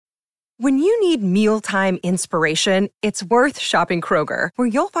When you need mealtime inspiration, it's worth shopping Kroger, where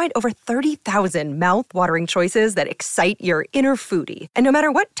you'll find over 30,000 mouth-watering choices that excite your inner foodie. And no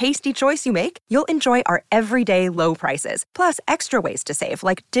matter what tasty choice you make, you'll enjoy our everyday low prices, plus extra ways to save,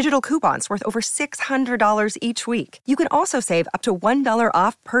 like digital coupons worth over $600 each week. You can also save up to $1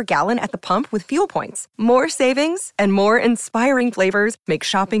 off per gallon at the pump with fuel points. More savings and more inspiring flavors make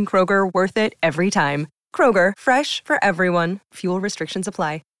shopping Kroger worth it every time. Kroger, fresh for everyone. Fuel restrictions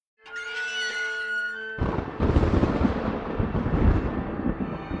apply.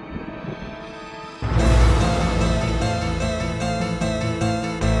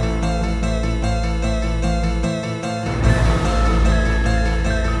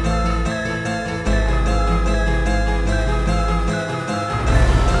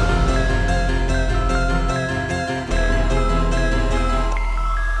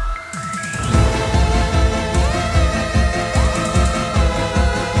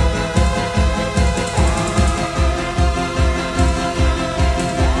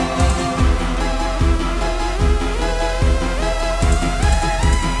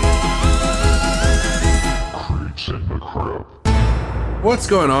 What's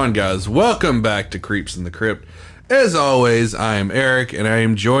going on, guys? Welcome back to Creeps in the Crypt. As always, I am Eric, and I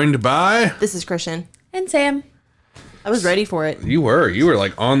am joined by... This is Christian. And Sam. I was ready for it. You were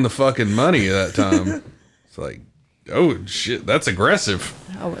like on the fucking money at that time. It's like, oh shit, that's aggressive.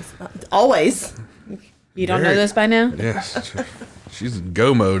 Always. You don't know this by now? Yes. She's in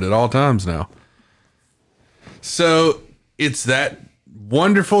go mode at all times now. So, it's that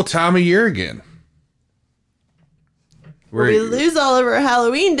wonderful time of year again. Where we lose all of our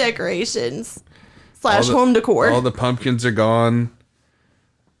Halloween decorations / home decor. All the pumpkins are gone.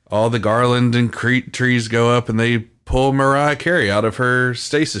 All the garland and trees go up, and they pull Mariah Carey out of her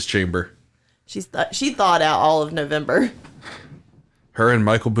stasis chamber. She thawed out all of November. Her and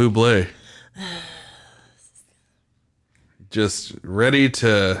Michael Bublé. Just ready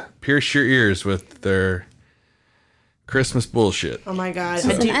to pierce your ears with their Christmas bullshit. Oh my God.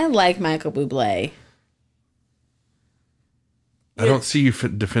 Listen, I like Michael Bublé. I don't see you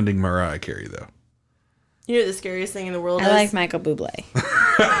defending Mariah Carey, though. You know what the scariest thing in the world is? I like Michael Bublé.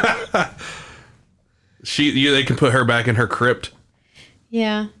 They can put her back in her crypt.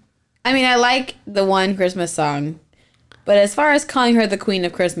 Yeah. I mean, I like the one Christmas song. But as far as calling her the Queen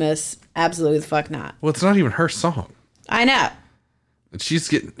of Christmas, absolutely the fuck not. Well, it's not even her song. I know. And she's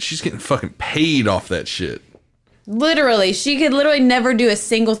getting fucking paid off that shit. Literally. She could literally never do a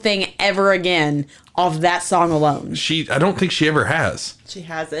single thing ever again off that song alone. I don't think she ever has. She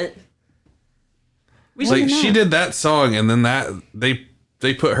hasn't. She did that song, and then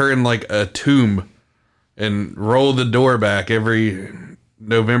they put her in like a tomb and roll the door back every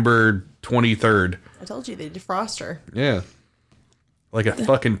November 23rd. I told you they defrost her. Yeah. Like a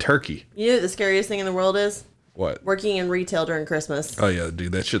fucking turkey. You know what the scariest thing in the world is? What? Working in retail during Christmas. Oh yeah,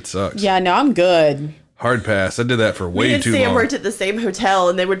 dude, that shit sucks. Yeah, no, I'm good. Hard pass. I did that for way too long. Me and Sam worked at the same hotel,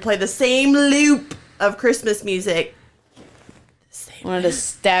 and they would play the same loop of Christmas music. I wanted to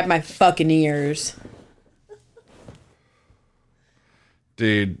stab my fucking ears.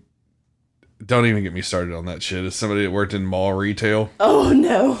 Dude, don't even get me started on that shit. As somebody that worked in mall retail. Oh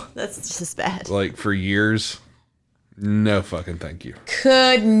no, that's just bad. Like for years. No fucking thank you.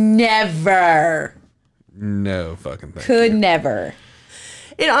 Could never. No fucking thank you. Could never.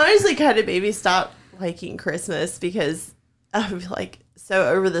 It honestly kind of made me stop liking Christmas because I would be like so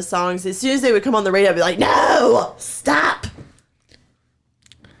over the songs. As soon as they would come on the radio, I'd be like, no, stop.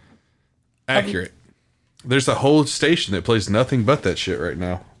 Accurate. There's a whole station that plays nothing but that shit right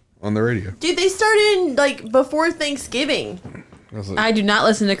now on the radio. Dude, they started like before Thanksgiving. I do not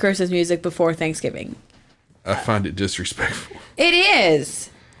listen to Christmas music before Thanksgiving. I find it disrespectful. It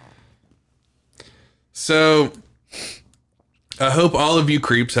is. So, I hope all of you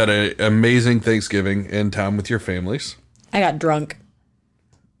creeps had an amazing Thanksgiving and time with your families. I got drunk.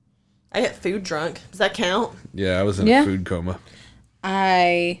 I got food drunk. Does that count? Yeah, I was in a food coma.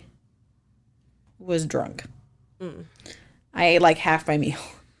 I was drunk. I ate like half my meal.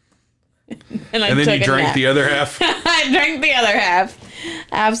 and then you drank the other half? I drank the other half.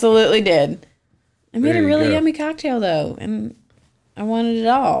 Absolutely did. I made a really yummy cocktail, though, and I wanted it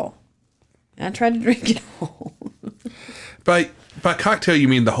all. And I tried to drink it all. By cocktail, you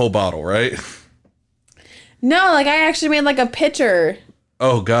mean the whole bottle, right? No, like I actually made like a pitcher.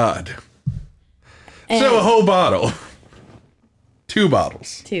 Oh, God. And So a whole bottle. 2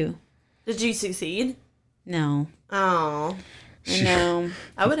 bottles. 2. Did you succeed? No. Oh. No.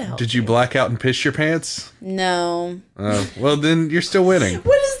 I would have helped. Did you black out and piss your pants? No. Well, then you're still winning.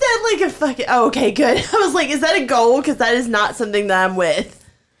 What is that like a fucking... Oh, okay, good. I was like, is that a goal? Because that is not something that I'm with.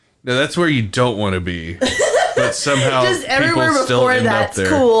 No, that's where you don't want to be. But somehow Just everywhere people still before end up that's there.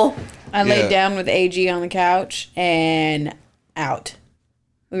 cool. I Yeah. laid down with AG on the couch and out.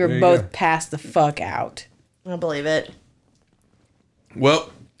 We were There you both go. passed the fuck out. I believe it.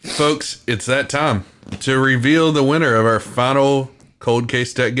 Well, folks, it's that time to reveal the winner of our final Cold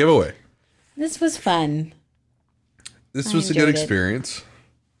Case Deck giveaway. This was fun. This I was a good enjoyed it. experience.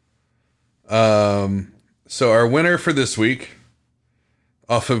 So our winner for this week,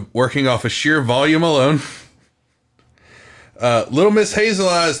 working off of sheer volume alone, Little Miss Hazel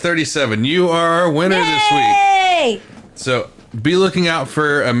Eyes 37. You are our winner this week. Hey! So be looking out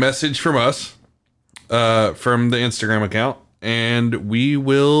for a message from us, from the Instagram account, and we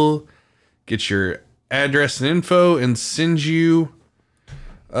will get your address and info and send you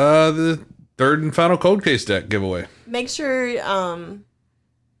the third and final Cold Case Deck giveaway. Make sure you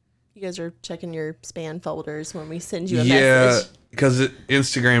guys are checking your spam folders when we send you a message. Because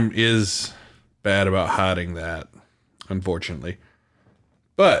Instagram is bad about hiding that, unfortunately.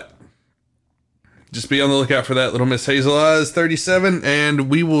 But just be on the lookout for that, Little Miss Hazel Eyes 37, and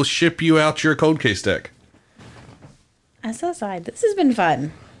we will ship you out your Cold Case Deck. I'm so sorry. This has been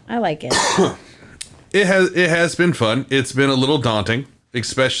fun. I like it. It has been fun. It's been a little daunting,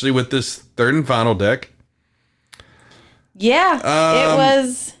 especially with this third and final deck. Yeah, it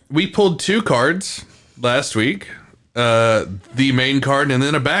was. We pulled 2 cards last week, the main card and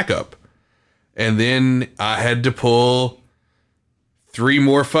then a backup. And then I had to pull 3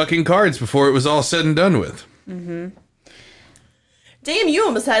 more fucking cards before it was all said and done with. Damn, you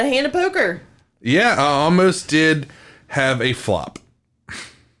almost had a hand of poker. Yeah, I almost did have a flop.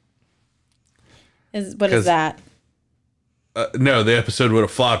 What is that? No, the episode would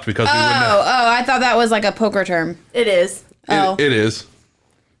have flopped because we wouldn't have. I thought that was like a poker term. It is. Oh. It is.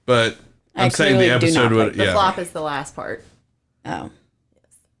 But I I'm saying the clearly do episode not would. like The Yeah. flop is the last part. Oh.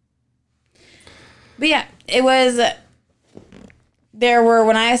 But yeah, it was. There were,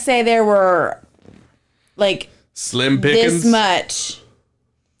 when I say there were like Slim pickings. this much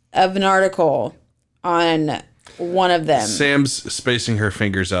of an article on one of them. Sam's spacing her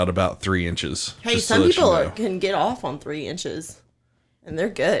fingers out about 3 inches. Hey, just to some let you people know. can get off on 3 inches, and they're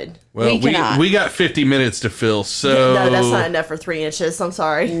good. Well, We cannot. we got 50 minutes to fill, so No, that's not enough for 3 inches. I'm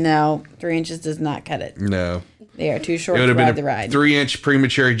sorry. No, 3 inches does not cut it. No, They are too short it would to have ride been the a ride. 3-inch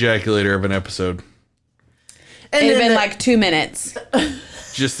premature ejaculator of an episode. And It'd have then been the- like 2 minutes.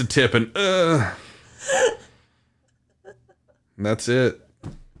 Just the tip and that's it.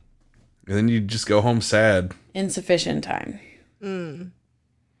 And then you just go home sad. Insufficient time. Couldn't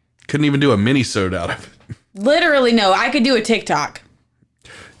even do a mini-sode out of it. Literally, no. I could do a TikTok.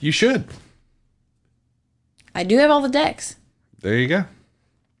 You should. I do have all the decks. There you go.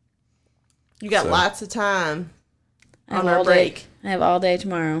 you got So- lots of time I have on our all day. break. I have all day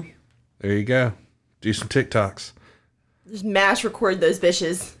tomorrow. There you go. Do some TikToks. Just mash record those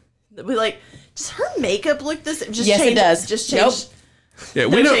bitches. We like, does her makeup look this? Just Yes, it change does. Just change. Nope. Yeah, No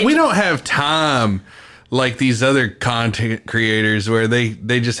we change. don't have time like these other content creators where they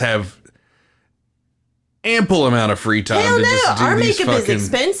just have ample amount of free time Hell to no, just do our these makeup fucking. is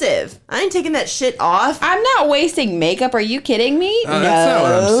expensive. I ain't taking that shit off. I'm not wasting makeup. Are you kidding me? That's not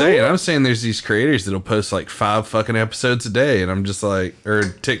what I'm saying. I'm saying there's these creators that'll post like 5 fucking episodes a day, and I'm just like, or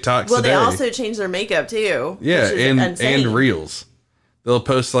TikToks Well, a day. they also change their makeup too. Yeah, which is insane. and reels. They'll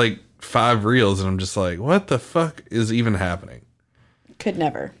post like 5 reels, and I'm just like, what the fuck is even happening? Could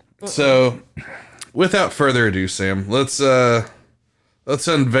never. So, without further ado, Sam, let's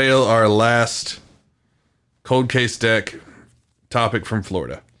unveil our last Cold Case Deck topic from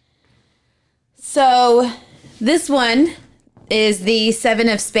Florida. So, this one is the 7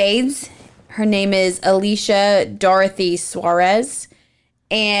 of Spades. Her name is Alicia Dorothy Suarez.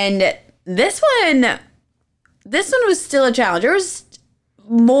 And this one was still a challenge. There was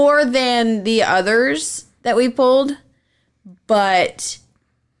more than the others that we pulled, but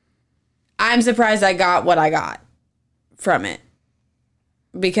I'm surprised I got what I got from it.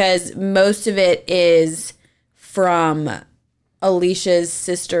 Because most of it is from Alicia's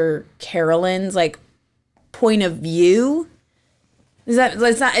sister Carolyn's like point of view. Is that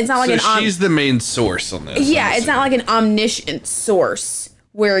it's not like So she's the main source on this. yeah, it's not like an omniscient source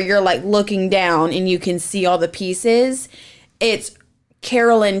where you're like looking down and you can see all the pieces. It's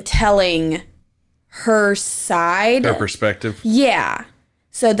Carolyn telling her side. her perspective. Yeah.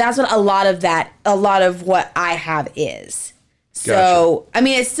 So that's what a lot of what I have is. So, I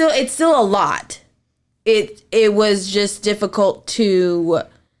mean, it's still a lot. It was just difficult to,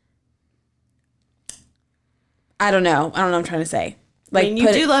 I don't know what I'm trying to say. Like, I mean,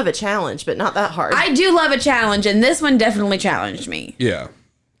 you do love a challenge, but not that hard. I do love a challenge, and this one definitely challenged me. Yeah.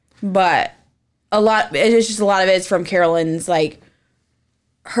 But it's just a lot of it's from Carolyn's, like,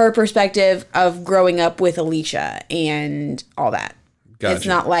 her perspective of growing up with Alicia and all that. Gotcha. It's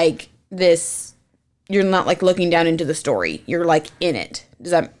not like this, you're not, like, looking down into the story. You're, like, in it.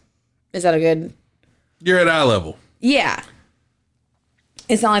 Is that a good... You're at eye level. Yeah.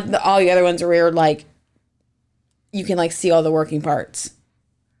 It's not like all the other ones are where, like, you can, like, see all the working parts.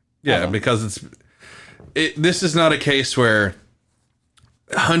 Yeah, because this is not a case where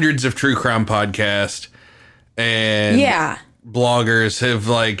hundreds of true crime podcasts and bloggers have,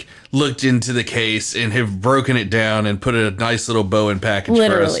 like, looked into the case and have broken it down and put a nice little bow and package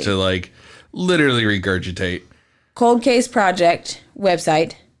for us to, like, literally regurgitate. Cold Case Project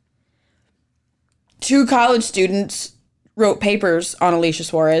website. 2 college students wrote papers on Alicia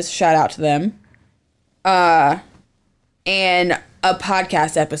Suarez. Shout out to them. And a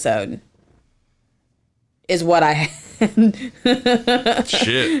podcast episode is what I had.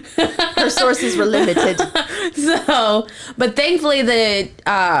 Shit. Her sources were limited. So, but thankfully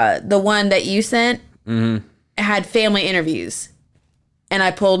the one that you sent had family interviews. And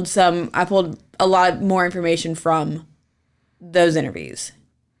I pulled a lot more information from those interviews.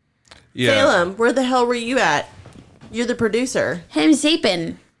 Yeah. Salem, where the hell were you at? You're the producer. Him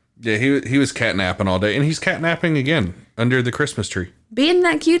sleeping. Yeah, he was catnapping all day, and he's catnapping again under the Christmas tree. Being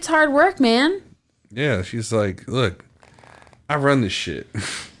that cute's hard work, man. Yeah, she's like, look, I run this shit.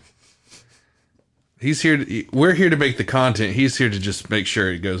 We're here to make the content. He's here to just make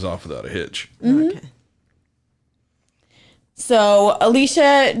sure it goes off without a hitch. Okay. So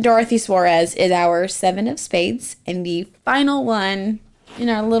Alicia Dorothy Suarez is our 7 of spades and the final one in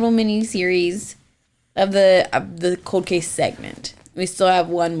our little mini series of the cold case segment. We still have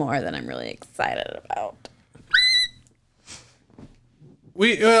one more that I'm really excited about.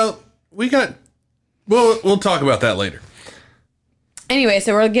 We'll talk about that later. Anyway,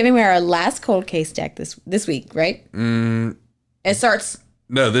 so we're giving away our last cold case deck this week, right? It starts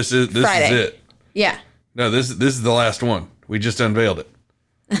No, this is Friday. it. Yeah. No, this is the last one. We just unveiled it.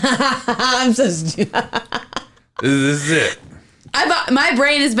 I'm so stupid. This is it. My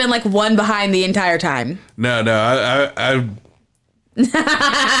brain has been like one behind the entire time. No,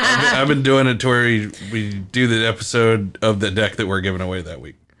 I've been doing it to where we do the episode of the deck that we're giving away that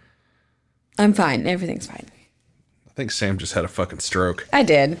week. I'm fine. Everything's fine. I think Sam just had a fucking stroke. I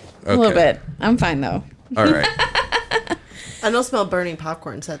did. A little bit. I'm fine though. All right. I don't smell burning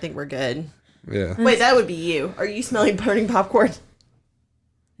popcorn, so I think we're good. Yeah. Wait, that would be you. Are you smelling burning popcorn?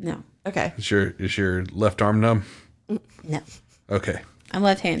 No. Okay. Is your left arm numb? No. Okay. I'm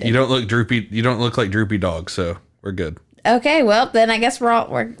left-handed. You don't look droopy. You don't look like Droopy Dog, so we're good. Okay, well then I guess we're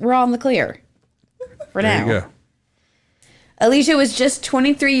all in the clear for now. There you go. Alicia was just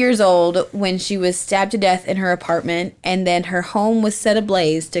 23 years old when she was stabbed to death in her apartment, and then her home was set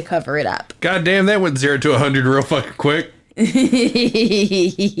ablaze to cover it up. God damn, that went 0 to 100 real fucking quick.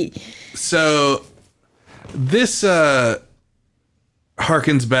 So this harkens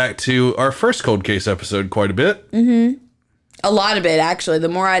back to our first cold case episode quite a bit. Mm-hmm. A lot of it, actually. The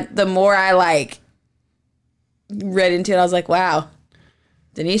more I like read into it, I was like, wow,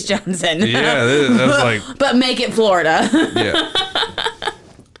 Denise Johnson. Yeah, that's like. But make it Florida. Yeah.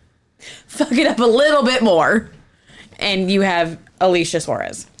 Fuck it up a little bit more, and you have Alicia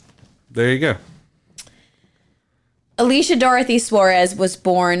Suarez. There you go. Alicia Dorothy Suarez was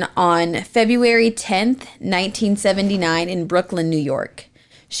born on February 10th, 1979 in Brooklyn, New York.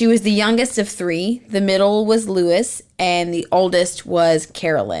 She was the youngest of 3. The middle was Louis, and the oldest was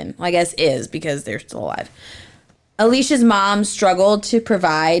Carolyn. I guess is, because they're still alive. Alicia's mom struggled to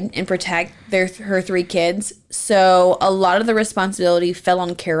provide and protect her 3 kids, so a lot of the responsibility fell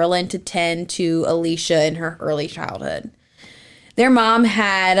on Carolyn to tend to Alicia in her early childhood. Their mom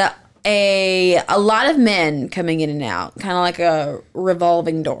had a lot of men coming in and out, kind of like a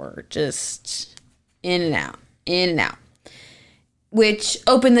revolving door, just in and out, which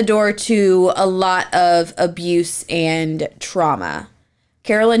opened the door to a lot of abuse and trauma.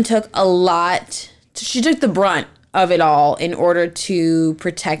 Carolyn took she took the brunt of it all in order to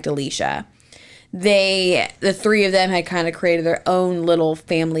protect Alicia. The 3 of them had kind of created their own little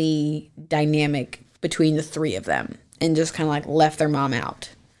family dynamic between the 3 of them and just kind of like left their mom out.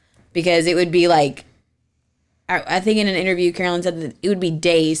 Because it would be like, I think in an interview, Carolyn said that it would be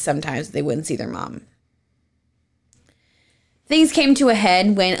days sometimes they wouldn't see their mom. Things came to a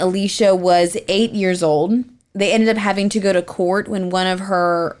head when Alicia was 8 years old. They ended up having to go to court when one of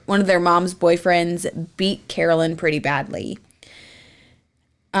their mom's boyfriends beat Carolyn pretty badly.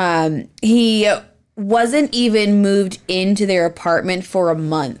 He wasn't even moved into their apartment for a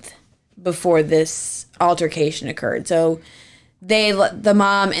month before this altercation occurred. So the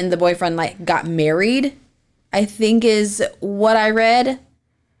mom and the boyfriend like got married, I think is what I read.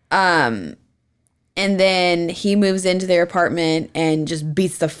 And then he moves into their apartment and just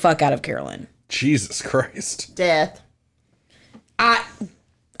beats the fuck out of Carolyn. Jesus Christ. Death. I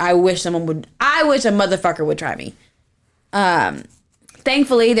wish a motherfucker would try me.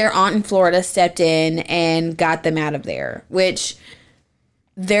 Thankfully, their aunt in Florida stepped in and got them out of there, which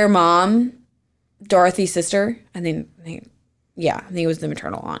their mom, Dorothy's sister, I think it was the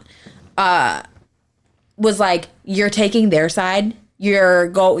maternal aunt, was like, you're taking their side. You're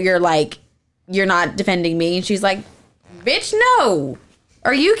not defending me. And she's like, bitch, no.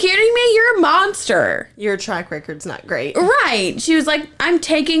 Are you kidding me? You're a monster. Your track record's not great. Right. She was like, I'm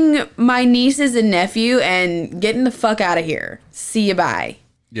taking my nieces and nephew and getting the fuck out of here. See you, bye.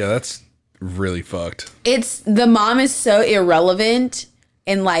 Yeah, that's really fucked. The mom is so irrelevant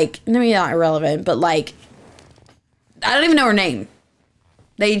and like, maybe not irrelevant, but like, I don't even know her name.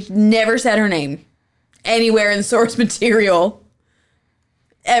 They never said her name anywhere in source material.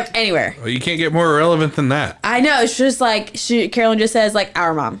 Anywhere. Well, you can't get more irrelevant than that. I know. It's just like, Carolyn just says like,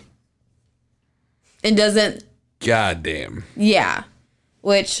 our mom. And doesn't. Goddamn. Yeah.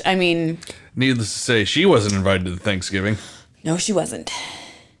 Which, I mean. Needless to say, she wasn't invited to the Thanksgiving. No, she wasn't.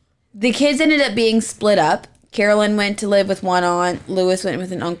 The kids ended up being split up. Carolyn went to live with one aunt, Lewis went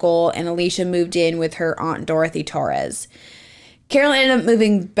with an uncle, and Alicia moved in with her aunt Dorothy Torres. Carolyn ended up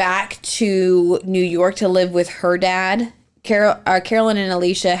moving back to New York to live with her dad. Carolyn and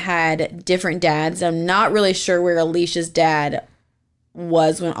Alicia had different dads. I'm not really sure where Alicia's dad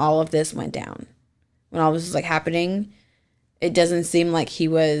was when all of this went down. When all this was like happening, it doesn't seem like he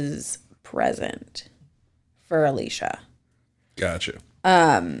was present for Alicia. Gotcha.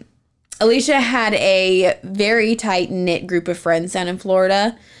 Alicia had a very tight-knit group of friends down in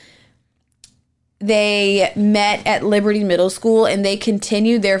Florida. They met at Liberty Middle School, and they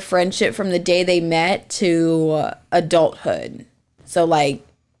continued their friendship from the day they met to adulthood. So, like,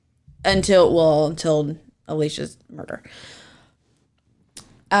 until Alicia's murder.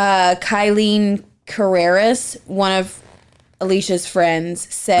 Kylene Carreras, one of Alicia's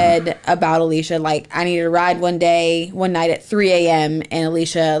friends, said about Alicia, like, I needed a ride one night at 3 a.m., and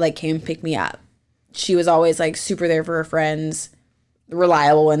Alicia, like, came and picked me up. She was always, like, super there for her friends,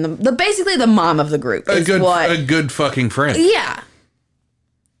 reliable, and the basically the mom of the group. A good fucking friend. Yeah.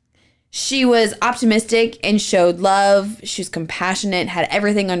 She was optimistic and showed love. She was compassionate, had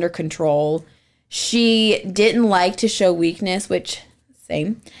everything under control. She didn't like to show weakness, which,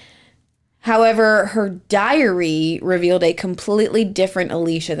 same. However, her diary revealed a completely different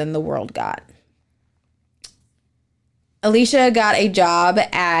Alicia than the world got. Alicia got a job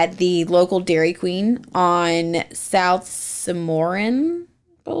at the local Dairy Queen on South Sonoran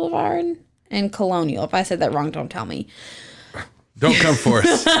Boulevard and Colonial. If I said that wrong, don't tell me. Don't come for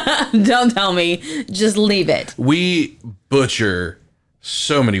us. Don't tell me. Just leave it. We butcher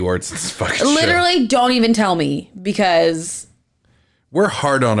so many words in this fucking show. Literally, don't even tell me, because we're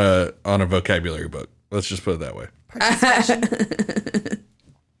hard on a vocabulary book. Let's just put it that way.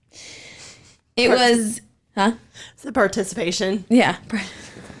 Huh? It's the participation. Yeah.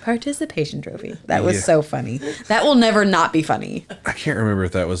 Participation trophy. That was so funny. That will never not be funny. I can't remember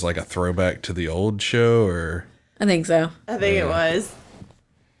if that was like a throwback to the old show or... I think so. I think it was.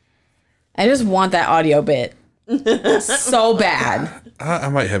 I just want that audio bit so bad. I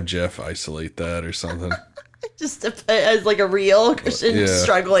might have Jeff isolate that or something. Just to put as like a real Christian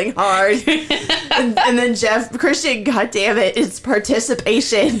struggling hard. and then Christian, God damn it, it's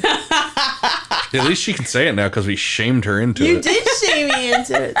participation. At least she can say it now because we shamed her into it. You did shame me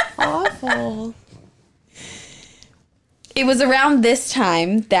into it. Awful. It was around this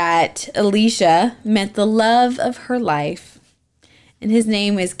time that Alicia met the love of her life, and his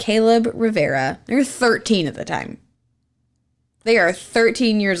name is Caleb Rivera. They're 13 at the time. They are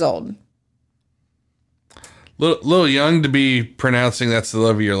 13 years old. Little young to be pronouncing that's the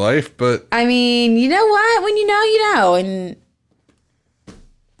love of your life, but... I mean, you know what? When you know, you know. And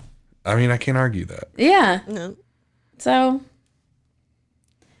I mean, I can't argue that. yeah. No. So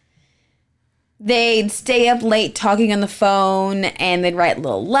they'd stay up late talking on the phone, and they'd write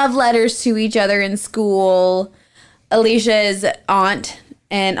little love letters to each other in school. Alicia's aunt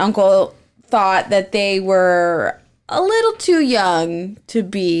and uncle thought that they were a little too young to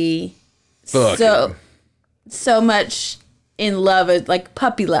be so much in love, like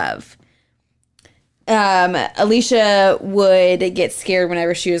puppy love. Alicia would get scared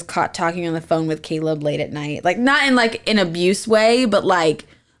whenever she was caught talking on the phone with Caleb late at night. Like, not in like an abuse way, but like,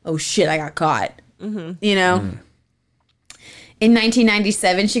 oh shit, I got caught. Mm-hmm. You know? Mm. In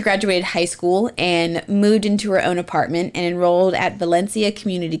 1997, she graduated high school and moved into her own apartment and enrolled at Valencia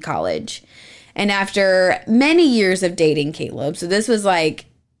Community College. And after many years of dating Caleb, so this was like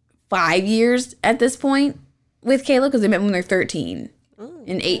 5 years at this point with Caleb because they met when they're 13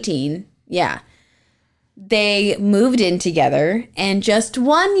 and 18. Yeah. They moved in together, and just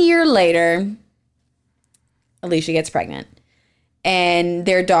 1 year later, Alicia gets pregnant. And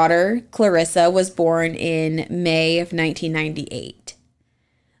their daughter, Clarissa, was born in May of 1998.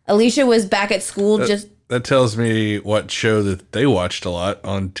 Alicia was back at school That tells me what show that they watched a lot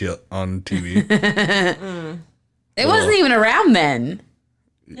on TV. It wasn't even around then.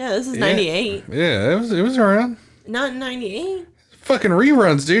 Yeah, this is 98. Yeah, it was around. Not 98. Fucking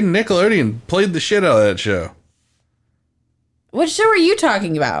reruns, dude. Nickelodeon played the shit out of that show. What show are you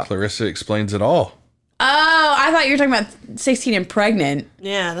talking about? Clarissa Explains It All. Oh, I thought you were talking about 16 and Pregnant.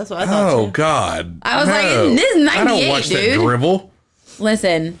 Yeah, that's what I thought. Oh, too. God. I was like, this is 98, I don't watch dude. that drivel.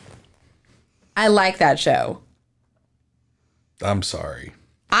 Listen, I like that show. I'm sorry.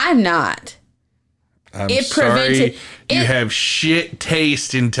 I'm not. I'm sorry. You have shit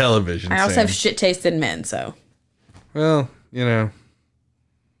taste in television. I also Sam. have shit taste in men, so. Well, you know.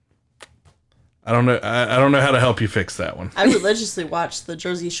 I don't know. I don't know how to help you fix that one. I religiously watch the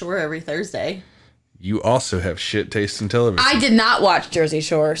Jersey Shore every Thursday. You also have shit taste in television. I did not watch Jersey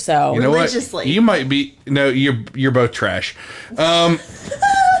Shore, so. You know religiously. what? You might be. No, you're both trash.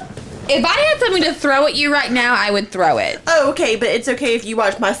 If I had something to throw at you right now, I would throw it. Oh, okay, but it's okay if you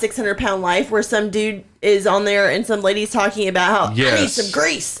watch My 600-Pound Life, where some dude is on there and some lady's talking about how I need Yes. some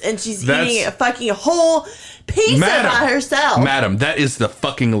grease, and she's That's- eating a fucking whole pizza by herself. Madam, that is the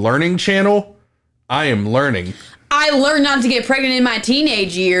fucking learning channel. I am learning. I learned not to get pregnant in my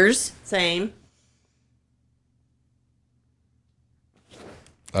teenage years. Same.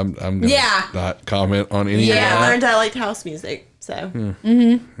 I'm gonna Yeah. not comment on any Yeah. of I that. learned I liked house music, so.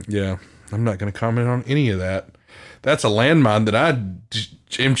 Yeah, I'm not going to comment on any of that. That's a landmine that I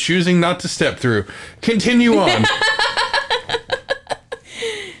am choosing not to step through. Continue on.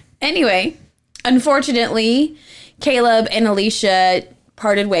 Anyway, unfortunately, Caleb and Alicia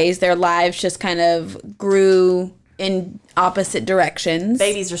parted ways. Their lives just kind of grew in opposite directions.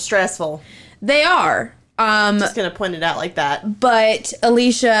 Babies are stressful. They are. Just gonna point it out like that. But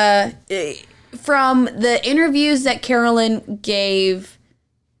Alicia, from the interviews that Carolyn gave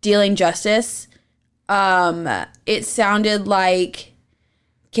Dealing Justice, it sounded like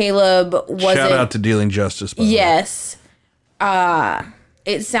Caleb wasn't. Shout out to Dealing Justice. By the way. Yes.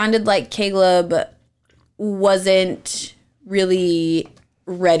 It sounded like Caleb wasn't really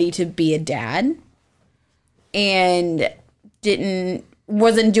ready to be a dad and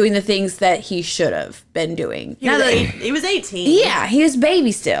wasn't doing the things that he should have been doing. He was 18. Yeah, he was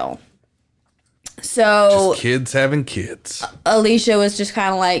baby still. So Kids having kids. Alicia was just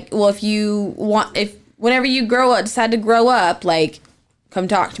kind of like, well, whenever you decide to grow up, like, come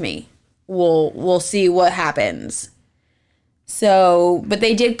talk to me. We'll see what happens. So, but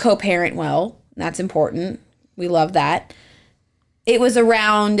they did co-parent well. That's important. We love that. It was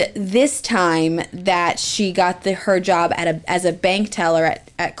around this time that she got her job as a bank teller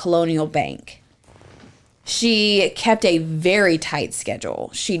at Colonial Bank. She kept a very tight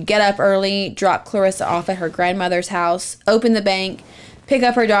schedule. She'd get up early, drop Clarissa off at her grandmother's house, open the bank, pick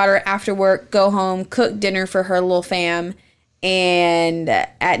up her daughter after work, go home, cook dinner for her little fam, and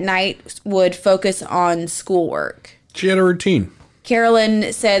at night would focus on schoolwork. She had a routine.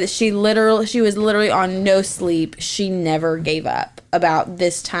 Carolyn said she was literally on no sleep. She never gave up about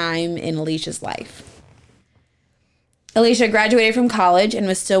this time in Alicia's life. Alicia graduated from college and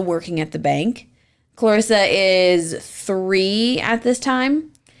was still working at the bank. Clarissa is 3 at this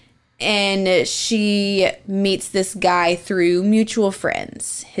time, and she meets this guy through mutual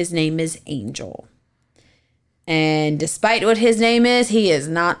friends. His name is Angel. And despite what his name is, he is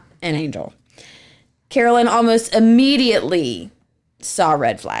not an angel. Carolyn almost immediately saw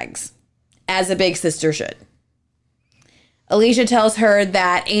red flags, as a big sister should. Alicia tells her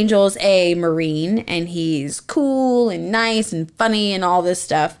that Angel's a Marine and he's cool and nice and funny and all this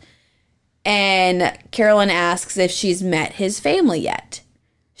stuff. And Carolyn asks if she's met his family yet.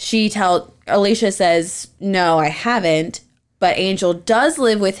 Alicia says, no, I haven't. But Angel does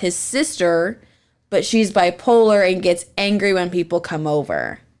live with his sister, but she's bipolar and gets angry when people come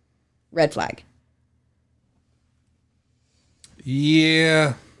over. Red flag.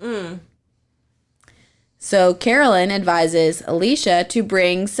 Yeah. So Carolyn advises Alicia to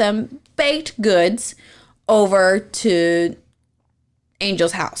bring some baked goods over to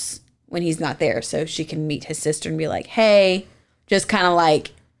Angel's house when he's not there so she can meet his sister and be like, hey, just kind of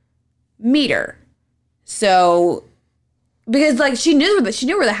like meet her. So because like she knew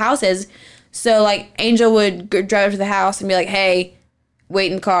where the house is. So like Angel would drive up to the house and be like, "Hey,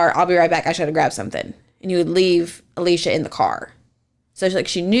 wait in the car. I'll be right back. I should have grabbed something." And he would leave Alicia in the car. So like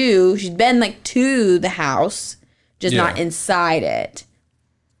she knew she'd been like to the house, just not inside it.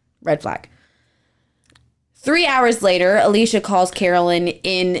 Red flag. 3 hours later, Alicia calls Carolyn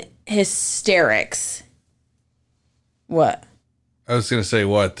in hysterics. What? I was going to say,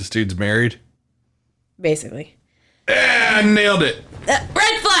 what? This dude's married? Basically. I nailed it.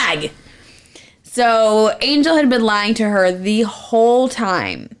 Red flag! So, Angel had been lying to her the whole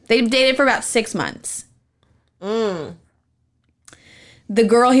time. They'd dated for about 6 months. The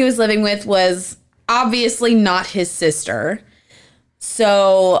girl he was living with was obviously not his sister.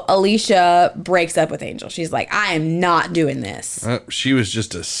 So, Alicia breaks up with Angel. She's like, I am not doing this. She was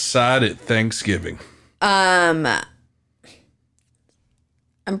just a side at Thanksgiving. I'm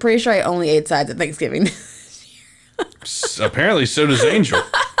pretty sure I only ate sides at Thanksgiving. Apparently, so does Angel.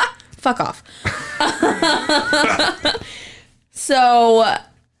 Fuck off. So,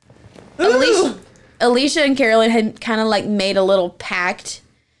 Alicia and Carolyn had kind of like made a little pact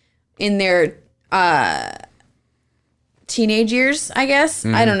in their teenage years, I guess.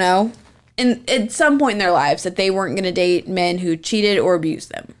 I don't know. And at some point in their lives that they weren't going to date men who cheated or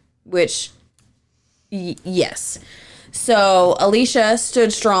abused them, which, yes. So Alicia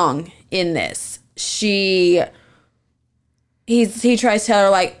stood strong in this. He tries to tell her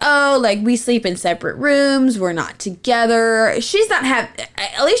like, oh, like we sleep in separate rooms. We're not together.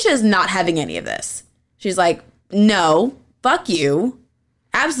 Alicia is not having any of this. She's like, no, fuck you.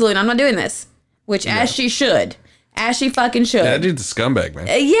 Absolutely, I'm not doing this. Which as she should. As she fucking should. That dude's a scumbag, man.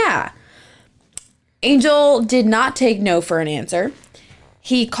 Yeah. Angel did not take no for an answer.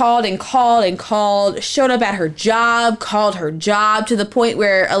 He called and called and called, showed up at her job, called her job to the point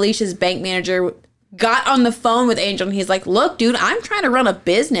where Alicia's bank manager got on the phone with Angel and he's like, look, dude, I'm trying to run a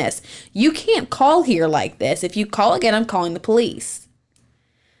business. You can't call here like this. If you call again, I'm calling the police.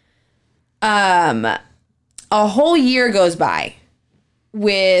 A whole year goes by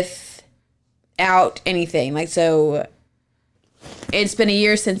without anything. Like, so it's been a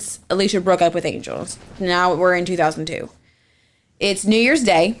year since Alicia broke up with Angel. Now we're in 2002. It's New Year's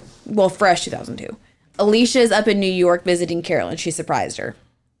Day. Well, fresh 2002. Alicia's up in New York visiting Carolyn. She surprised her.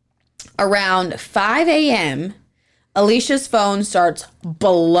 Around 5 a.m., Alicia's phone starts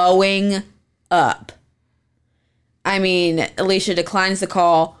blowing up. I mean, Alicia declines the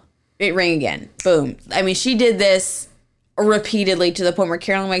call. It rang again. Boom. I mean, she did this repeatedly to the point where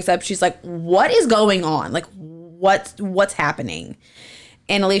Carolyn wakes up. She's like, what is going on? Like, what's happening?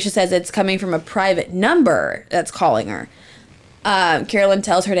 And Alicia says it's coming from a private number that's calling her. Carolyn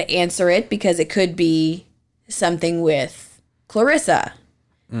tells her to answer it because it could be something with Clarissa.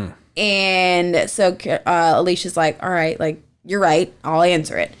 And so Alicia's like, all right, like, you're right. I'll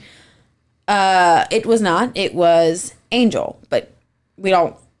answer it. It was not. It was Angel, but we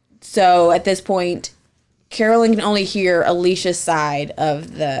don't. So at this point, Carolyn can only hear Alicia's side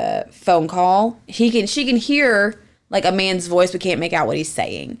of the phone call. She can hear like a man's voice, but can't make out what he's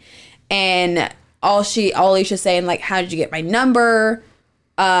saying. And all Alicia's saying, like, how did you get my number?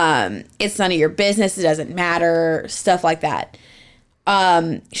 It's none of your business. It doesn't matter. Stuff like that.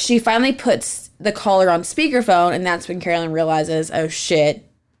 She finally puts the caller on speakerphone, and that's when Carolyn realizes, oh shit,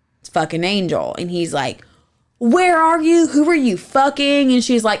 it's fucking Angel. And he's like, where are you? Who are you fucking? And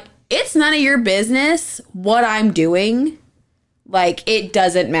she's like, it's none of your business what I'm doing. Like, it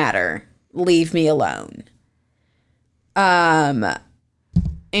doesn't matter. Leave me alone.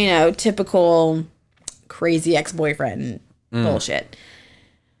 You know, typical crazy ex-boyfriend bullshit.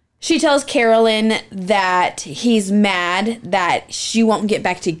 She tells Carolyn that he's mad that she won't get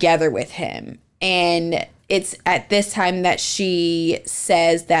back together with him. And it's at this time that she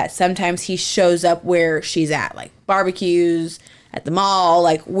says that sometimes he shows up where she's at, like barbecues, at the mall,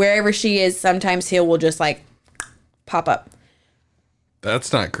 like wherever she is, sometimes he will just like pop up.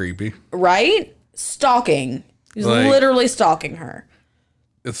 That's not creepy. Right? Stalking. He's Like, literally stalking her.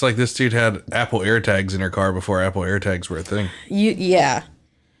 It's like this dude had Apple AirTags in her car before Apple AirTags were a thing. Yeah.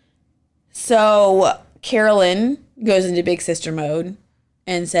 So Carolyn goes into big sister mode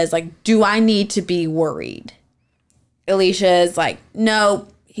and says, like, do I need to be worried? Alicia is like, no,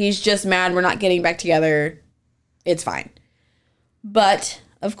 he's just mad. We're not getting back together. It's fine. But,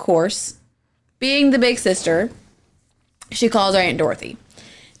 of course, being the big sister, she calls her Aunt Dorothy.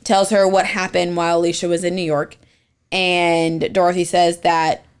 Tells her what happened while Alicia was in New York. And Dorothy says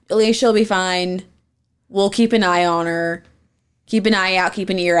that Alicia will be fine. We'll keep an eye on her. Keep an eye out, keep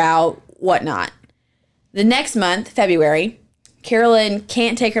an ear out, whatnot. The next month, February, Carolyn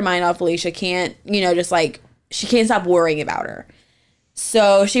can't take her mind off Alicia. Can't, just like she can't stop worrying about her.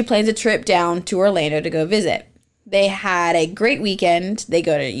 So she plans a trip down to Orlando to go visit. They had a great weekend. They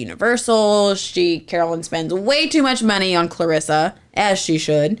go to Universal. Carolyn spends way too much money on Clarissa, as she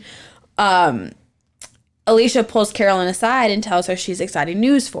should. Alicia pulls Carolyn aside and tells her she's exciting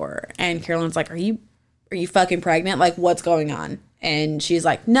news for her. And Carolyn's like, are you fucking pregnant? Like, what's going on? And she's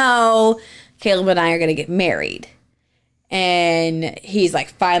like, no, Caleb and I are going to get married. And he's like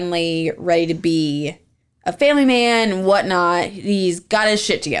finally ready to be a family man and whatnot. He's got his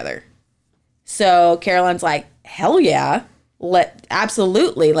shit together. So Carolyn's like, hell yeah,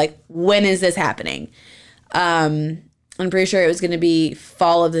 absolutely. Like, when is this happening? I'm pretty sure it was going to be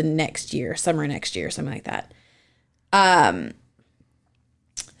fall of the next year, summer next year, something like that.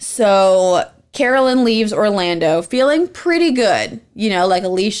 So Carolyn leaves Orlando feeling pretty good. You know, like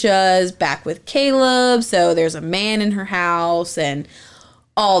Alicia is back with Caleb, so there's a man in her house and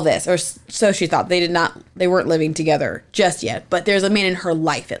all this, or so she thought. They weren't living together just yet, but there's a man in her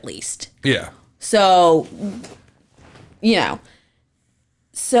life at least. Yeah. So, you know,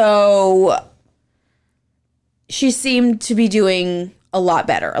 so she seemed to be doing a lot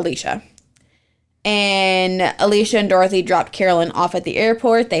better, Alicia. And Alicia and Dorothy dropped Carolyn off at the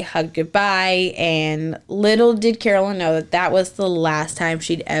airport. They hugged goodbye, and little did Carolyn know that was the last time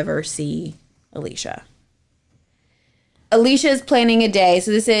she'd ever see Alicia. Alicia is planning a day,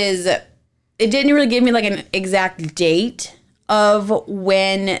 so it didn't really give me like an exact date of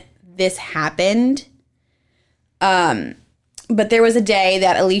when this happened. But there was a day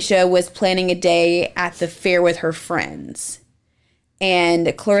that Alicia was planning a day at the fair with her friends.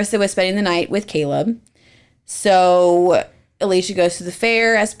 And Clarissa was spending the night with Caleb. So Alicia goes to the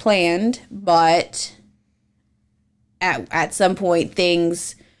fair as planned, but at some point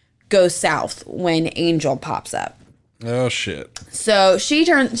things go south when Angel pops up. Oh, shit. So she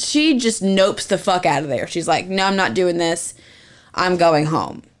just nopes the fuck out of there. She's like, no, I'm not doing this. I'm going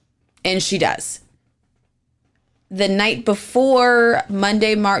home. And she does. The night before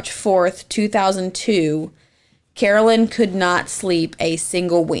Monday, March 4th, 2002, Carolyn could not sleep a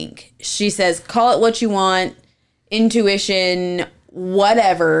single wink. She says, call it what you want, intuition,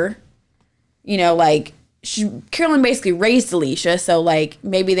 whatever. You know, like, Carolyn basically raised Alicia, so, like,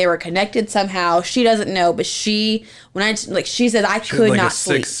 maybe they were connected somehow. She doesn't know, but she said, I could like not a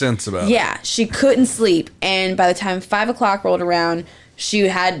sleep. sixth sense about it. Yeah, she couldn't sleep. And by the time 5 o'clock rolled around, she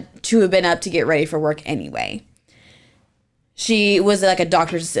had to have been up to get ready for work anyway. She was like a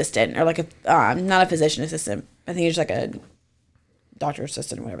doctor's assistant, or like not a physician assistant. I think it's like a doctor's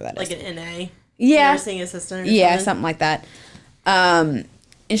assistant, whatever that is. Like an NA? Yeah. Nursing assistant or Yeah, something like that. And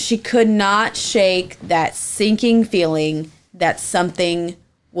she could not shake that sinking feeling that something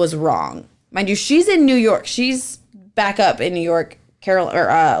was wrong. Mind you, she's in New York. She's back up in New York.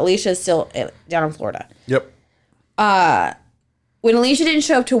 Alicia's still down in Florida. Yep. When Alicia didn't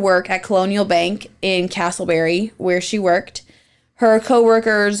show up to work at Colonial Bank in Castleberry, where she worked, her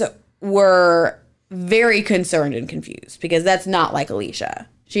coworkers were very concerned and confused because that's not like Alicia.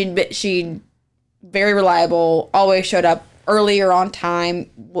 She very reliable, always showed up earlier on time,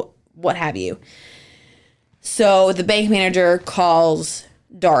 what have you. So the bank manager calls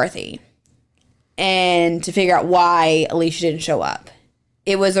Dorothy and to figure out why Alicia didn't show up.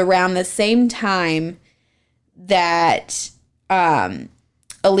 It was around the same time that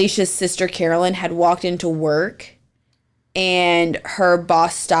Alicia's sister Carolyn had walked into work, and her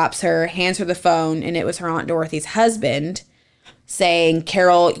boss stops her, hands her the phone, and it was her Aunt Dorothy's husband saying,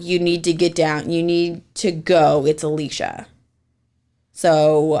 Carol, you need to get down. You need to go. It's Alicia.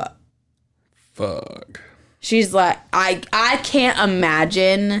 So Fuck. she's like, I can't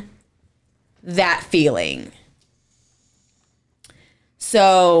imagine that feeling.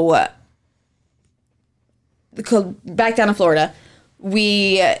 So back down to Florida,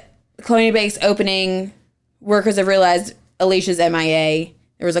 Colonial Bank's opening, workers have realized Alicia's MIA.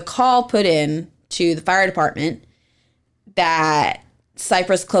 There was a call put in to the fire department that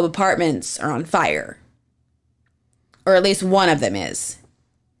Cypress Club Apartments are on fire. Or at least one of them is.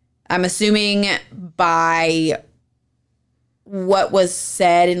 I'm assuming by what was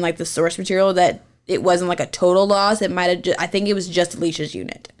said in like the source material that it wasn't like a total loss. It might have I think it was just Alicia's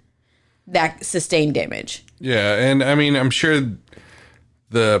unit that sustained damage. Yeah, and I mean, I'm sure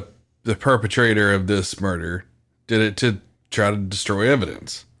the perpetrator of this murder did it to try to destroy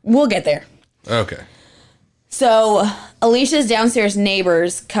evidence. We'll get there. Okay. So Alicia's downstairs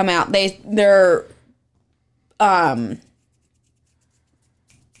neighbors come out. Their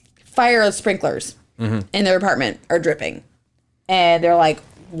fire sprinklers in their apartment are dripping, and they're like,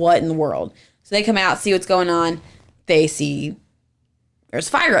 "What in the world?" So they come out, see what's going on. They see there's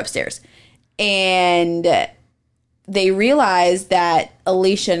fire upstairs, and they realize that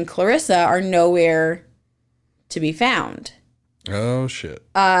Alicia and Clarissa are nowhere to be found. Oh, shit.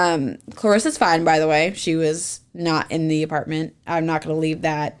 Clarissa's fine, by the way. She was not in the apartment. I'm not going to leave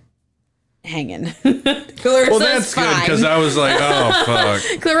that hanging. Clarissa's Well, that's good, fine. because I was like, oh,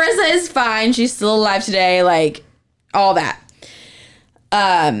 fuck. Clarissa is fine. She's still alive today. Like, all that.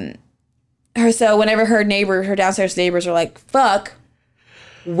 So whenever her downstairs neighbors are like, fuck,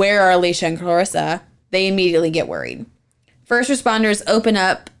 where are Alicia and Clarissa? They immediately get worried. First responders open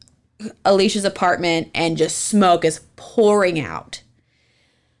up Alicia's apartment and just smoke is pouring out.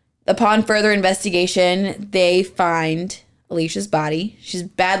 Upon further investigation, they find Alicia's body. She's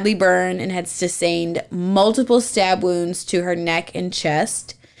badly burned and had sustained multiple stab wounds to her neck and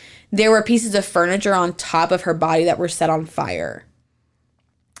chest. There were pieces of furniture on top of her body that were set on fire.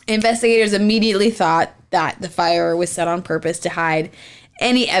 Investigators immediately thought that the fire was set on purpose to hide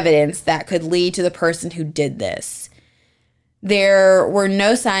any evidence that could lead to the person who did this. There were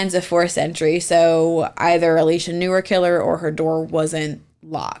no signs of forced entry, so either Alicia knew her killer or her door wasn't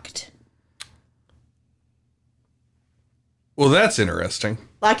locked. Well, that's interesting.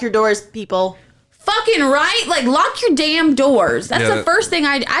 Lock your doors, people. Fucking right? Like, lock your damn doors. That's Yeah. the first thing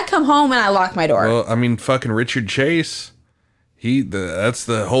I come home and I lock my door. Well, I mean, fucking Richard Chase. That's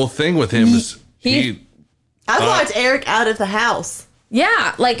the whole thing with him. I've locked Eric out of the house.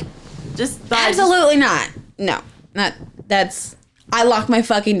 Yeah, like, Just by absolutely not. No, I lock my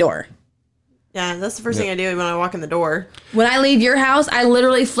fucking door. Yeah, that's the first thing I do when I walk in the door. When I leave your house, I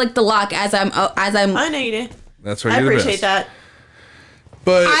literally flick the lock as I'm I know you do. That's where I you're the appreciate best. that.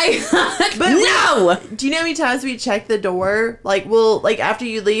 But no. Do you know how many times we check the door? Like, after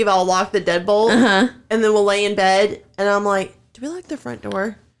you leave, I'll lock the deadbolt, and then we'll lay in bed, and I'm like, do we lock the front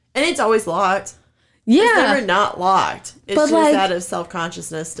door? And it's always locked. It's Yeah. never not locked. It's But, just like- out of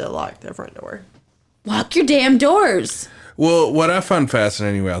self-consciousness to lock the front door. Lock your damn doors. well, what I find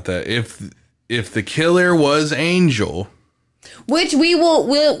fascinating about that, if the killer was Angel, Which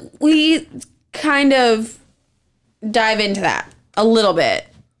we kind of dive into that a little bit.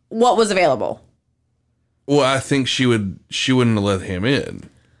 What was available? well, I think she wouldn't have let him in.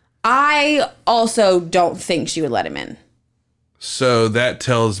 I also don't think she would let him in. So that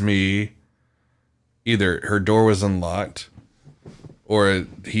tells me either her door was unlocked or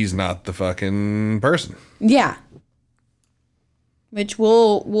he's not the fucking person. Yeah. Which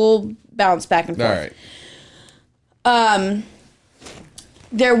we'll bounce back and All forth. right.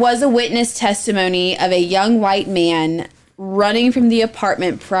 There was a witness testimony of a young white man running from the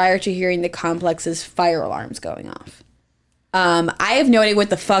apartment prior to hearing the complex's fire alarms going off. I have no idea what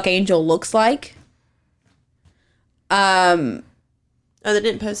the fuck Angel looks like. Oh, they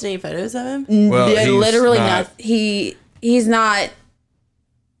didn't post any photos of him? Well, Yeah, he's literally not- not. He's not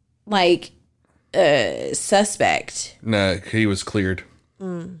like a suspect. No, he was cleared.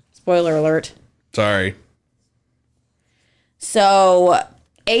 Spoiler alert. Sorry. So,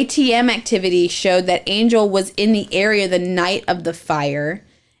 ATM activity showed that Angel was in the area the night of the fire,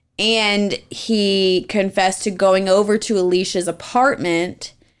 and he confessed to going over to Alicia's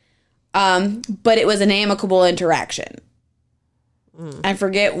apartment, but it was an amicable interaction. I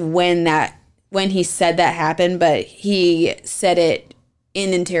forget when he said that happened, but he said it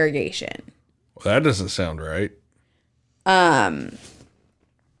in interrogation. Well, that doesn't sound right.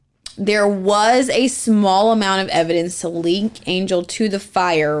 There was a small amount of evidence to link Angel to the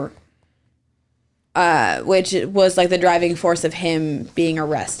fire, which was like the driving force of him being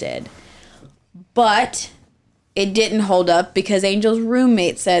arrested. But it didn't hold up because Angel's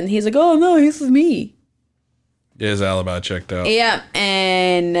roommate said, he's like, oh no, he's with me. His alibi checked out. Yeah,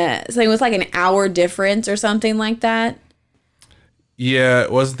 and so it was like an hour difference or something like that. Yeah,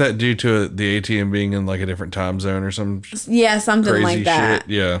 wasn't that due to the ATM being in like a different time zone or some Yeah, something crazy like that. shit?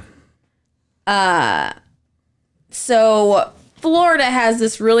 Yeah. So Florida has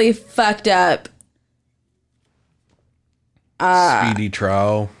this really fucked up. Speedy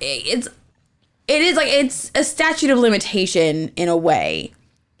trial. It is like it's a statute of limitation in a way,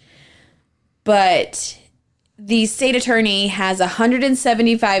 but the state attorney has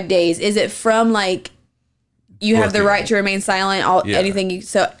 175 days. Is it from like you have the Booking. right to remain silent? Yeah. Anything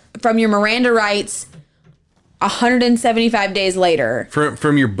so from your Miranda rights, 175 days later.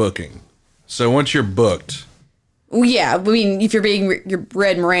 From your booking. So once you're booked, Well, yeah, I mean, if you're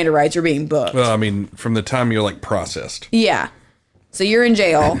read Miranda rights, you're being booked. well, I mean, from the time you're like processed. Yeah. So you're in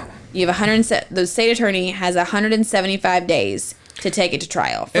jail. You have the state attorney has 175 days to take it to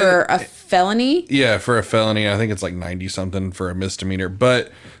trial for a felony. Yeah, for a felony, I think it's like 90 something for a misdemeanor.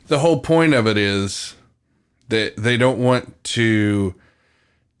 But the whole point of it is that they don't want to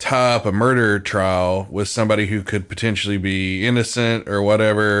tie up a murder trial with somebody who could potentially be innocent or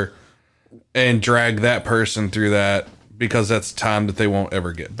whatever and drag that person through that, because that's time that they won't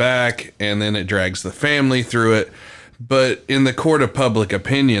ever get back, and then it drags the family through it. But in the court of public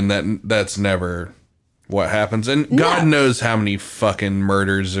opinion, that's never what happens. And God knows how many fucking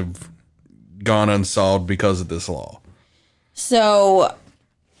murders have gone unsolved because of this law. So,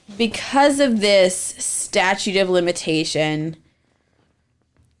 because of this statute of limitation,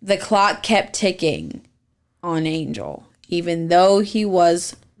 the clock kept ticking on Angel, even though he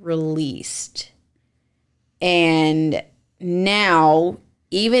was released. And now,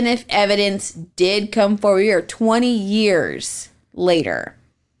 even if evidence did come forward, we are 20 years later.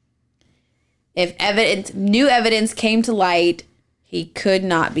 If new evidence came to light, he could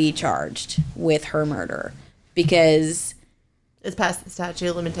not be charged with her murder because It's past the statute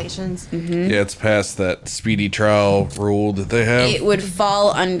of limitations. Yeah, it's past that speedy trial rule that they have. it would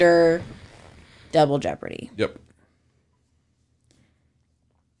fall under double jeopardy. Yep.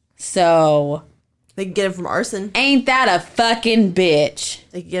 So, They could get it from arson. ain't that a fucking bitch?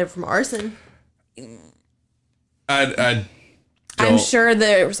 They could get it from arson. I I'm sure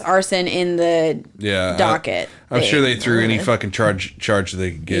there's arson in the docket. I'm sure they threw any fucking charge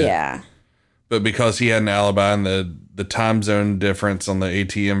they could get. Yeah. But because he had an alibi and the time zone difference on the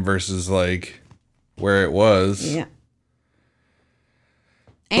ATM versus like where it was. Yeah.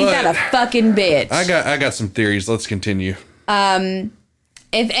 Ain't that a fucking bitch? I got some theories. Let's continue. If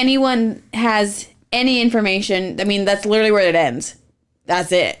anyone has any information, I mean, that's literally where it ends.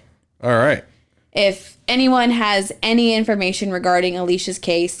 That's it. All right. If anyone has any information regarding Alicia's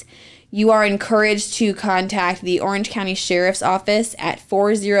case, you are encouraged to contact the Orange County Sheriff's Office at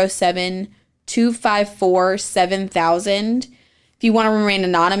 407-254-7000. If you want to remain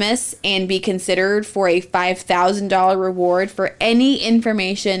anonymous and be considered for a $5,000 reward for any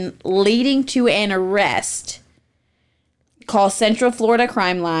information leading to an arrest, call Central Florida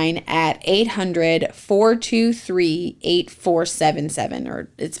Crime Line at 800-423-8477, or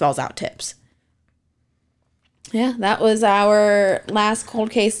it spells out tips. Yeah, that was our last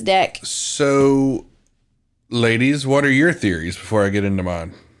cold case deck. So, ladies, what are your theories before I get into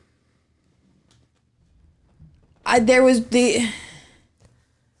mine? There was the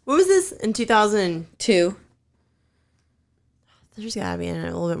What was this in 2000? 2. There's got to be a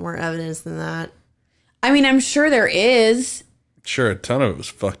little bit more evidence than that. I mean, I'm sure there is. Sure, a ton of it was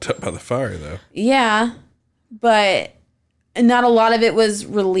fucked up by the fire, though. Yeah, but not a lot of it was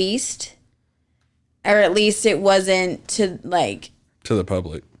released. Or at least it wasn't to, like... To the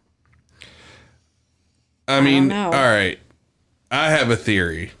public. I mean, don't know. all right. I have a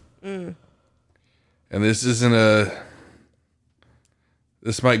theory. And this isn't a...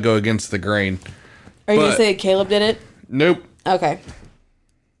 This might go against the grain. Are you going But- to say Caleb did it? Nope. Okay.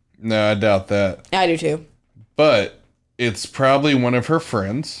 No, I doubt that. I do too. But it's probably one of her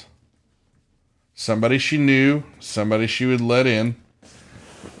friends. Somebody she knew. Somebody she would let in.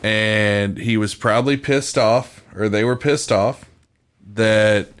 And he was probably pissed off, or they were pissed off,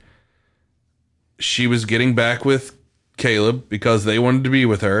 that she was getting back with Caleb because they wanted to be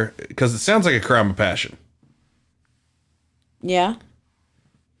with her. Because it sounds like a crime of passion. Yeah.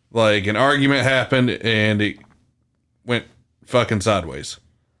 Like an argument happened and it went fucking sideways.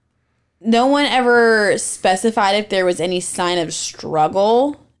 No one ever specified if there was any sign of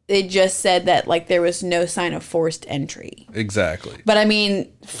struggle. They just said that, like, there was no sign of forced entry. Exactly. But, I mean,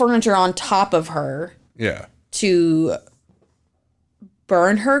 furniture on top of her Yeah. to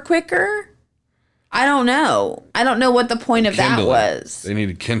burn her quicker? I don't know. I don't know what the point of that Kindling. was. They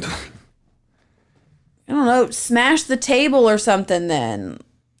needed kindling. I don't know. Smash the table or something then.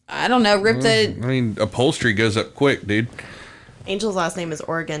 I don't know. Rip the... I mean, upholstery goes up quick, dude. Angel's last name is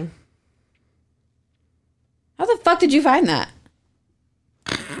Oregon. How the fuck did you find that?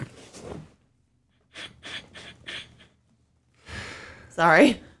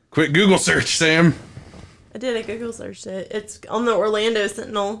 Sorry. Quick Google search, Sam. I did a Google search it. It's on the Orlando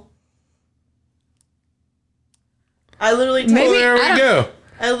Sentinel. I literally typed, Maybe- There we go.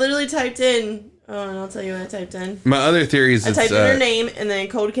 I literally typed in. Oh, and I'll tell you what I typed in. My other theory is I it's typed in her name and then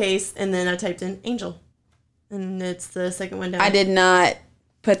cold case and then I typed in Angel. And it's the second one down. I did not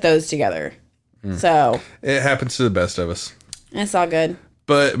put those together. So, it happens to the best of us. it's all good.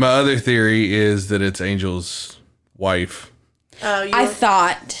 But my other theory is that it's Angel's wife. Oh, you I were-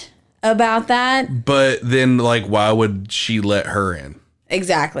 thought about that. But then, like, why would she let her in?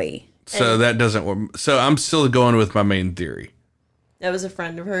 Exactly. So that doesn't work. So I'm still going with my main theory. that was a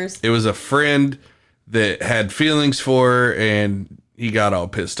friend of hers. It was a friend that had feelings for her, and he got all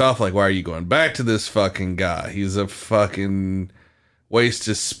pissed off. Like, why are you going back to this fucking guy? He's a fucking waste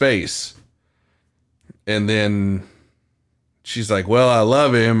his space. And then she's like, well, I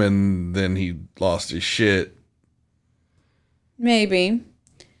love him. And then he lost his shit. Maybe.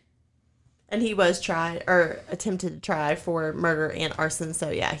 And he was tried or attempted to try for murder and arson. So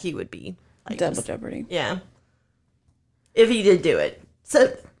yeah, he would be like Double jeopardy. Yeah. If he did do it.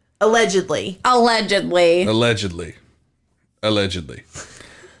 So allegedly. Allegedly.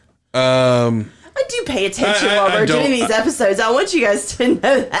 I do pay attention while we're doing these episodes. I want you guys to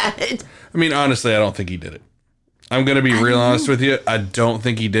know that. I mean, honestly, I don't think he did it. I'm going to be real honest with you. I don't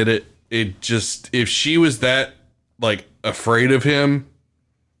think he did it. It just, if she was that, like, afraid of him,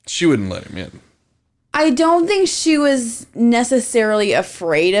 she wouldn't let him in. I don't think she was necessarily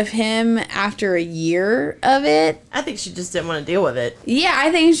afraid of him after a year of it. I think she just didn't want to deal with it. Yeah,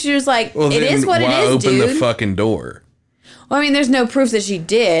 I think she was like, Well, it is what it why is, open dude. the fucking door? Well, I mean, there's no proof that she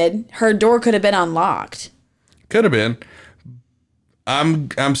did. Her door could have been unlocked. Could have been.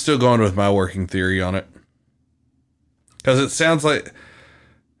 I'm still going with my working theory on it. Because it sounds like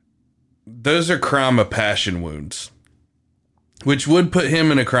those are crime of passion wounds. Which would put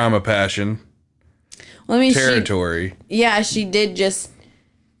him in a crime of passion Well, I mean, territory. She did just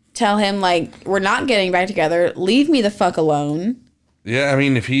tell him, like, we're not getting back together. Leave me the fuck alone. Yeah, I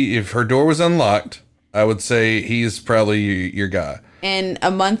mean, if her door was unlocked, I would say he's probably your guy. And a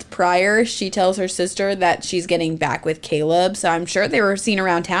month prior, she tells her sister that she's getting back with Caleb. So I'm sure they were seen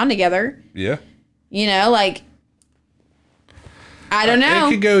around town together. Yeah. You know, like, I don't know.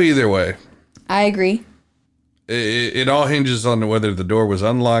 It could go either way. I agree. It all hinges on whether the door was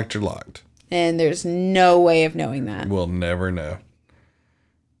unlocked or locked. And there's no way of knowing that. We'll never know.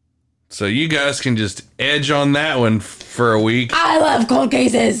 So you guys can just edge on that one for a week. I love cold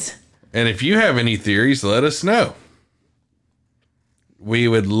cases. And if you have any theories, let us know. We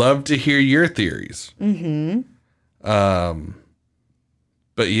would love to hear your theories. Mm-hmm.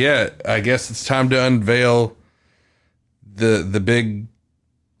 But yeah, I guess it's time to unveil the big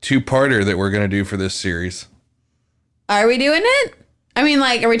two-parter that we're going to do for this series. Are we doing it? I mean,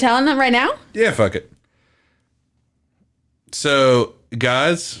 like, are we telling them right now? Yeah, fuck it. So,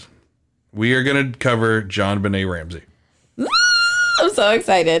 guys, we are going to cover JonBenet Ramsey. I'm so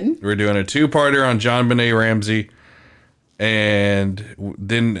excited. We're doing a two-parter on JonBenet Ramsey. And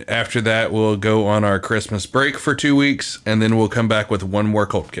then after that, we'll go on our Christmas break for 2 weeks. And then we'll come back with one more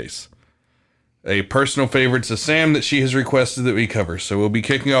cold case. A personal favorite to Sam that she has requested that we cover. So we'll be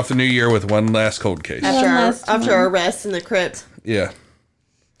kicking off the new year with one last cold case. After our rest in the crypt. Yeah.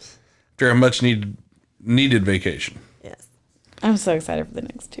 After a much needed vacation. Yes. I'm so excited for the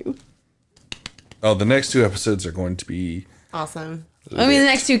next two. Oh, the next two episodes are going to be Awesome. I mean, the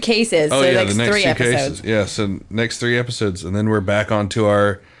next two cases. Oh, so yeah, next the next 3 two episodes. cases. Yeah, so next 3 episodes. And then we're back onto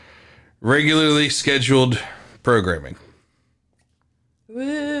our regularly scheduled programming.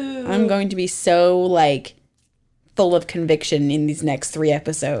 Woo. I'm going to be so, like, full of conviction in these next 3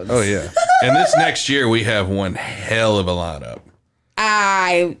 episodes. Oh, yeah. And this next year, we have one hell of a lineup.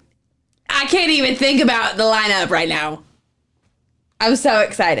 I can't even think about the lineup right now. I'm so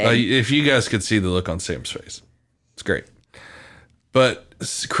excited. If you guys could see the look on Sam's face, it's great. But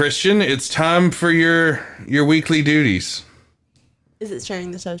Christian, it's time for your weekly duties. Is it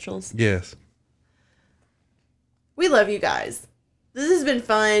sharing the socials? Yes. We love you guys. This has been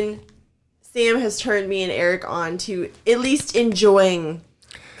fun. Sam has turned me and Eric on to at least enjoying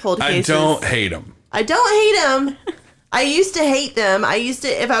cold cases. I don't hate them. I don't hate them. I used to hate them. I used to,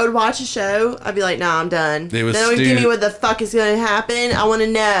 if I would watch a show, I'd be like, nah, I'm done. It was Don't give me what the fuck is going to happen. I want to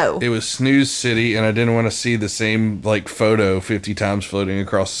know. It was Snooze City, and I didn't want to see the same like photo 50 times floating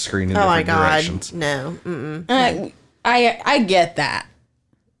across the screen in Oh my different God. directions. No. Mm-mm. I get that.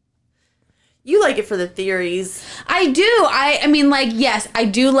 You like it for the theories. I do. I mean, like, yes, I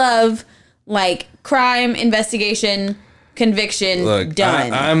do love, like, crime, investigation, conviction, Look,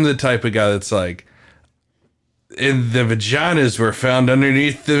 done. I'm the type of guy that's like, and the vaginas were found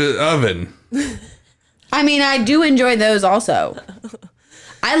underneath the oven. I mean, I do enjoy those also.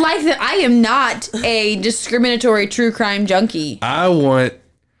 I like that. I am not a discriminatory true crime junkie. I want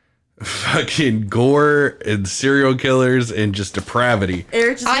fucking gore and serial killers and just depravity.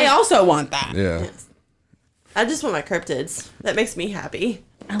 Eric just I also want that. Yeah. I just want my cryptids. That makes me happy.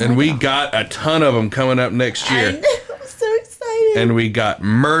 And we got a ton of them coming up next I year. know. I'm so excited. And we got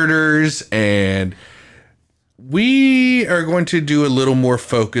murders, and we are going to do a little more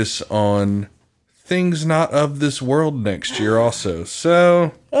focus on things not of this world next year also.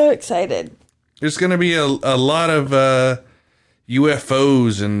 So I'm excited. there's going to be a lot of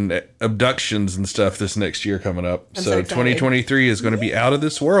UFOs and abductions and stuff this next year coming up. I'm So so excited. 2023 is going to be out of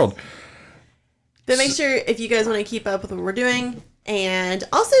this world. But make sure if you guys want to keep up with what we're doing, and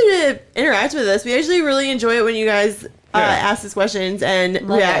also to interact with us. We actually really enjoy it when you guys ask us questions and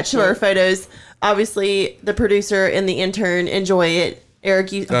react to our photos. Obviously, the producer and the intern enjoy it. Eric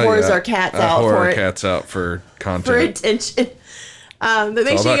whores our cats out for it. Cats out for content. For attention. But make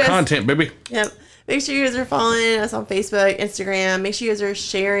it's all sure about you guys, content, baby. Yep. Make sure you guys are following us on Facebook, Instagram. Make sure you guys are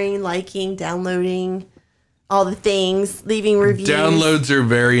sharing, liking, downloading, all the things, leaving reviews. Downloads are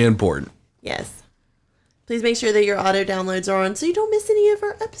very important. Yes. Please make sure that your auto downloads are on so you don't miss any of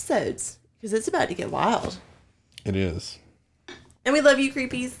our episodes. Because it's about to get wild. It is. And we love you,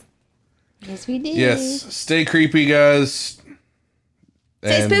 creepies. Yes, we do. Yes. Stay creepy, guys.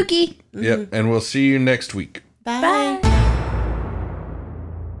 Stay spooky. Yep. And we'll see you next week. Bye. Bye.